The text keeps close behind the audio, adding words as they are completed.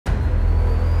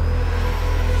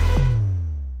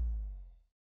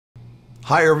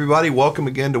Hi, everybody. Welcome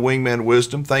again to Wingman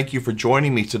Wisdom. Thank you for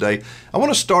joining me today. I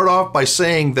want to start off by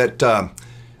saying that the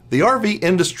RV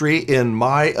industry, in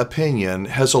my opinion,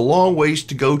 has a long ways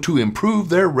to go to improve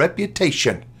their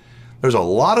reputation. There's a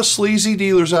lot of sleazy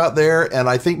dealers out there, and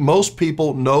I think most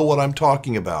people know what I'm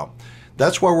talking about.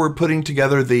 That's why we're putting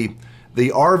together the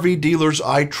RV Dealers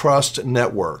I Trust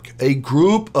Network, a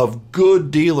group of good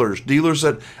dealers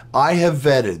that I have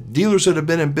vetted, dealers that have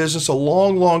been in business a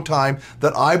long, long time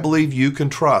that I believe you can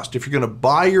trust. If you're going to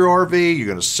buy your RV, you're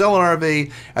going to sell an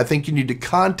RV, I think you need to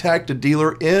contact a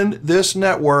dealer in this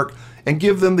network and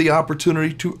give them the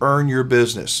opportunity to earn your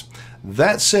business.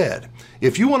 That said,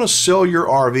 if you want to sell your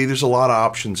RV, there's a lot of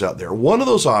options out there. One of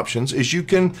those options is you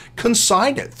can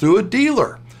consign it through a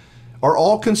dealer. Are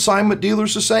all consignment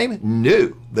dealers the same?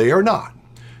 No, they are not.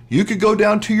 You could go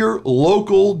down to your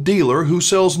local dealer who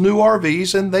sells new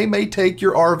RVs and they may take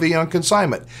your RV on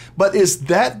consignment. But is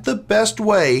that the best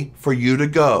way for you to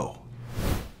go?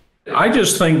 I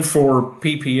just think for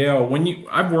PPL,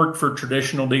 I've worked for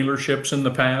traditional dealerships in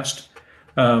the past,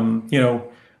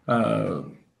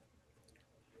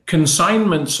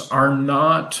 consignments are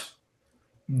not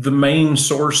the main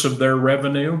source of their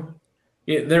revenue.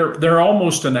 They're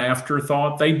almost an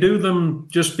afterthought. They do them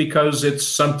just because it's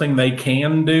something they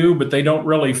can do, but they don't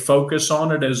really focus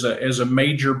on it as a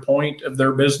major point of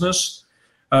their business.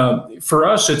 For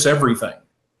us, it's everything.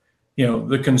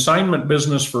 The consignment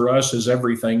business for us is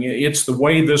everything. It's the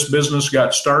way this business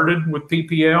got started with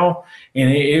PPL,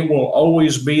 and it will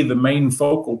always be the main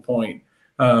focal point.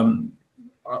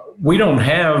 We don't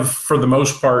have, for the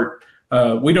most part,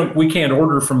 we can't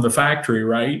order from the factory,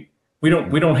 right? We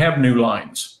don't have new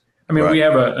lines. I mean, right. We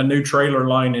have a new trailer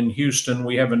line in Houston.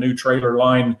 We have a new trailer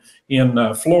line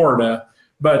in Florida,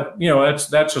 but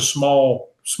that's a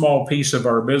small piece of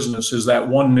our business, is that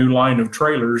one new line of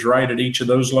trailers right at each of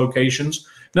those locations.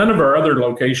 None of our other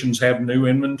locations have new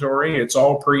inventory. It's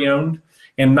all pre-owned,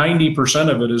 and 90%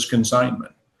 of it is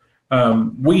consignment.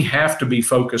 We have to be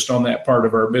focused on that part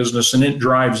of our business, and it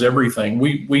drives everything.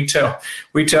 We tell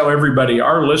everybody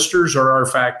our listers are our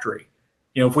factory.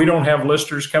 If we don't have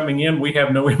listers coming in, we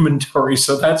have no inventory.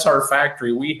 So that's our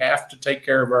factory. We have to take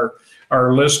care of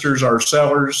our listers, our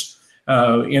sellers,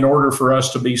 in order for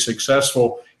us to be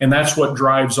successful. And that's what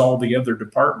drives all the other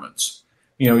departments.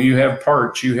 You have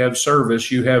parts, you have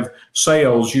service, you have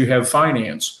sales, you have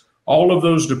finance. All of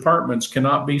those departments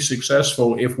cannot be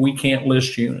successful if we can't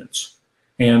list units.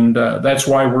 And that's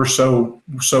why we're so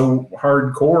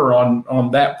hardcore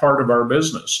on that part of our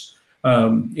business.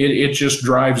 It just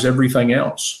drives everything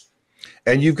else.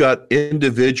 And you've got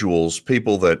individuals,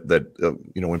 people that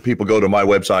when people go to my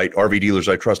website,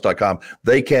 rvdealersitrust.com,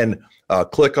 they can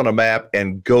click on a map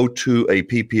and go to a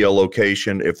PPL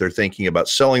location. If they're thinking about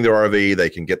selling their RV, they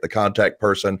can get the contact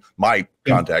person, my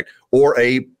contact, or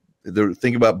they're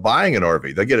thinking about buying an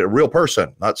RV. They get a real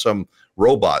person, not some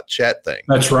robot chat thing.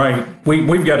 That's right.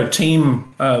 We've got a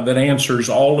team that answers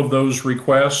all of those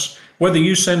requests. Whether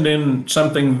you send in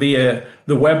something via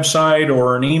the website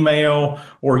or an email,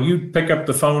 or you pick up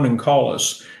the phone and call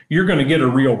us, you're going to get a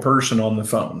real person on the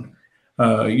phone.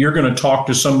 You're going to talk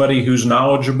to somebody who's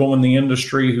knowledgeable in the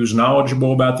industry, who's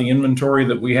knowledgeable about the inventory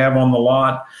that we have on the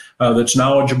lot, that's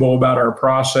knowledgeable about our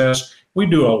process. We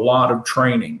do a lot of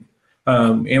training,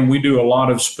 and we do a lot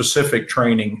of specific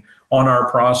training on our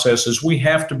processes. We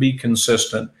have to be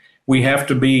consistent. We have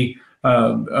to be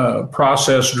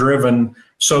process driven,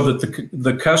 so that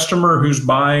the customer who's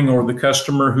buying or the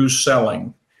customer who's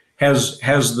selling has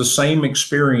the same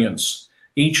experience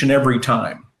each and every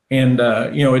time. And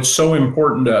it's so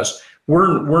important to us.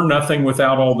 We're nothing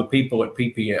without all the people at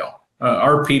PPL.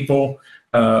 Our people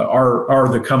are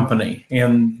the company,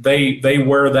 and they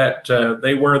wear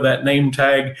that name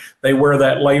tag. They wear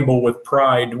that label with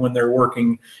pride when they're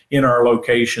working in our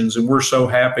locations. And we're so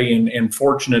happy and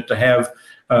fortunate to have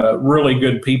really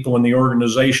good people in the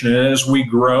organization. And as we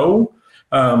grow,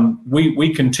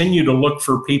 we continue to look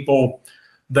for people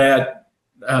that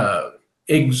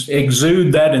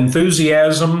exude that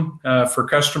enthusiasm for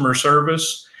customer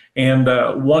service and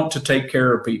want to take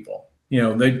care of people.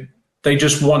 They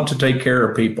just want to take care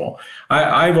of people.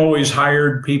 I've always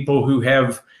hired people who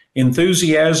have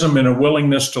enthusiasm and a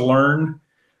willingness to learn,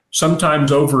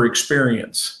 sometimes over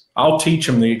experience. I'll teach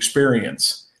them the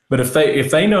experience. But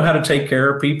if they know how to take care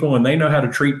of people and they know how to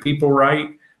treat people right,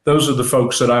 those are the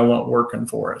folks that I want working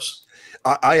for us.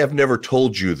 I have never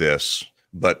told you this,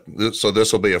 so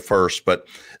this will be a first, but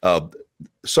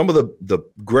some of the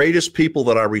greatest people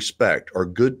that I respect are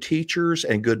good teachers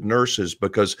and good nurses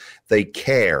because they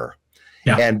care.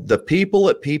 Yeah. And the people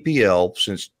at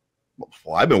PPL,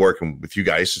 I've been working with you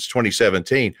guys since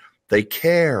 2017, they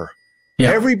care.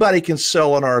 Yeah. Everybody can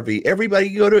sell an RV. Everybody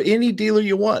can go to any dealer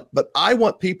you want, but I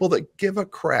want people that give a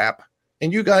crap.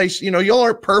 And you guys, y'all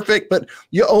aren't perfect, but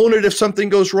you own it if something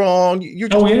goes wrong. You're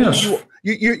just yes.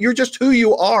 you're just who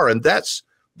you are, and that's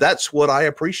what I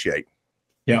appreciate.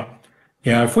 Yeah.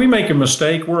 Yeah. If we make a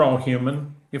mistake, we're all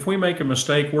human. If we make a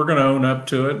mistake, we're going to own up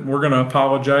to it. We're going to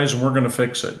apologize and we're going to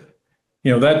fix it.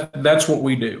 That's what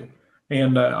we do.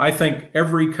 And I think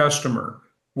every customer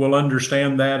will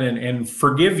understand that and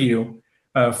forgive you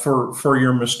for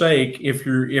your mistake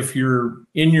if you're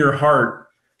in your heart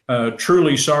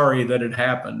truly sorry that it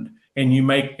happened, and you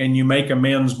make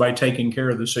amends by taking care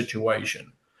of the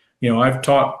situation. I've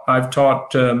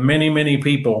taught many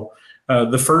people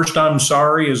the first "I'm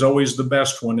sorry" is always the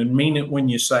best one, and mean it when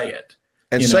you say it.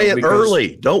 And say it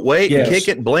early. Don't wait and kick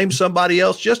it and blame somebody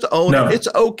else. Just own it. It's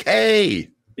okay.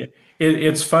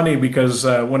 It's funny because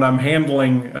when I'm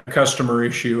handling a customer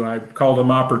issue, I call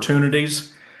them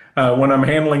opportunities. When I'm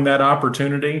handling that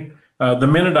opportunity, the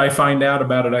minute I find out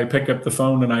about it, I pick up the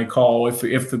phone and I call. If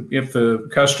the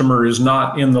customer is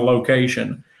not in the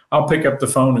location, I'll pick up the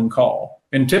phone and call.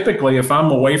 And typically, if I'm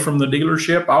away from the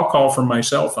dealership, I'll call from my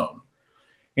cell phone.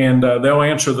 And they'll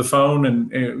answer the phone,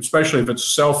 and especially if it's a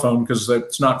cell phone, because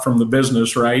it's not from the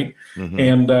business, right? Mm-hmm.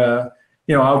 And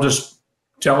I'll just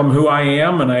tell them who I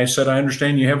am, and I said, I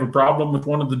understand you have a problem with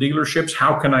one of the dealerships.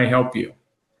 How can I help you?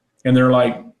 And they're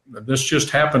like, this just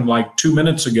happened like 2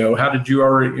 minutes ago. How did you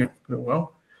already?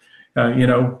 Well,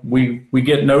 we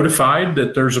get notified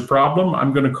that there's a problem.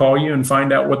 I'm going to call you and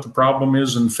find out what the problem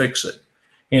is and fix it.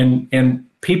 And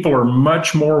people are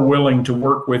much more willing to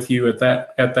work with you at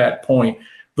that point.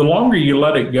 The longer you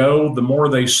let it go, the more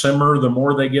they simmer, the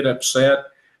more they get upset,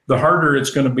 the harder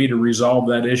it's going to be to resolve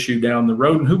that issue down the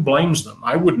road. And who blames them?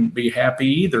 I wouldn't be happy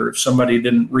either if somebody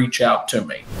didn't reach out to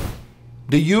me.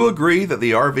 Do you agree that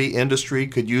the RV industry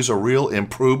could use a real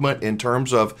improvement in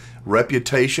terms of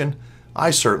reputation?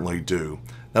 I certainly do.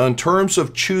 Now, in terms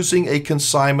of choosing a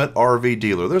consignment RV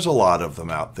dealer, there's a lot of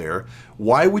them out there.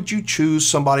 Why would you choose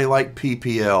somebody like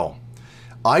PPL?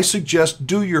 I suggest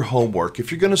do your homework.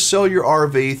 If you're going to sell your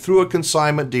RV through a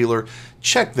consignment dealer,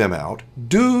 check them out.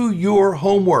 Do your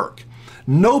homework.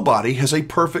 Nobody has a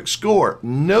perfect score.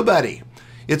 Nobody.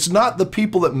 It's not the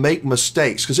people that make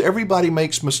mistakes, because everybody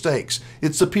makes mistakes.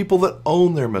 It's the people that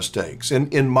own their mistakes.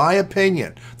 And in my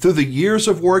opinion, through the years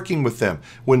of working with them,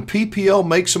 when PPL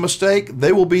makes a mistake,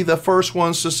 they will be the first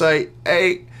ones to say,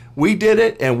 hey, we did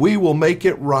it and we will make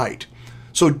it right.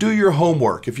 So do your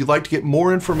homework. If you'd like to get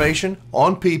more information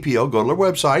on PPL, go to their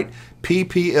website,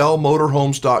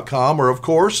 pplmotorhomes.com, or of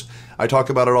course, I talk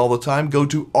about it all the time, go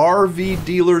to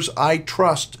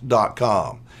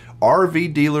rvdealersitrust.com,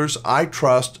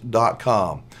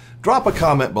 rvdealersitrust.com. Drop a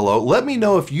comment below. Let me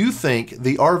know if you think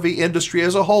the RV industry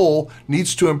as a whole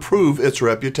needs to improve its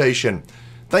reputation.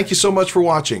 Thank you so much for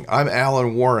watching. I'm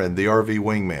Alan Warren, the RV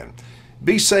Wingman.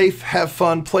 Be safe, have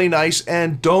fun, play nice,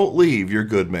 and don't leave your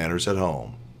good manners at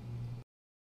home.